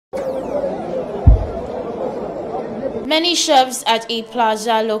Many shops at a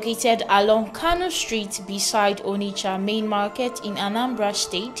plaza located along Kano Street beside Onitsha main market in Anambra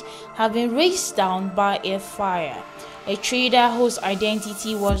State have been razed down by a fire. A trader whose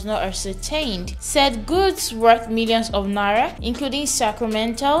identity was not ascertained said goods worth millions of naira, including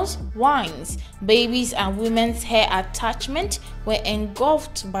sacramentals, wines, babies and women's hair attachment, were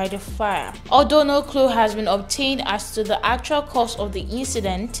engulfed by the fire. Although no clue has been obtained as to the actual cause of the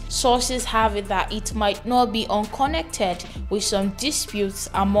incident, sources have it that it might not be unconnected with some disputes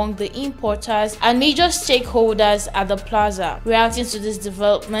among the importers and major stakeholders at the plaza. Reacting to this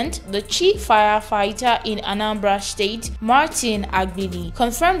development, the chief firefighter in Anambra State, Martin Agbili,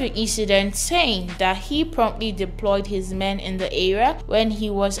 confirmed the incident, saying that he promptly deployed his men in the area when he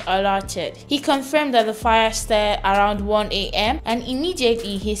was alerted. He confirmed that the fire started around 1 a.m. and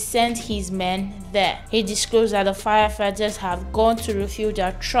immediately he sent his men there. He disclosed that the firefighters have gone to refuel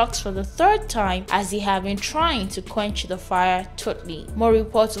their trucks for the third time as they have been trying to quench the fire totally. More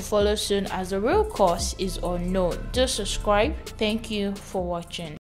reports will follow soon as the real cause is unknown. Do subscribe. Thank you for watching.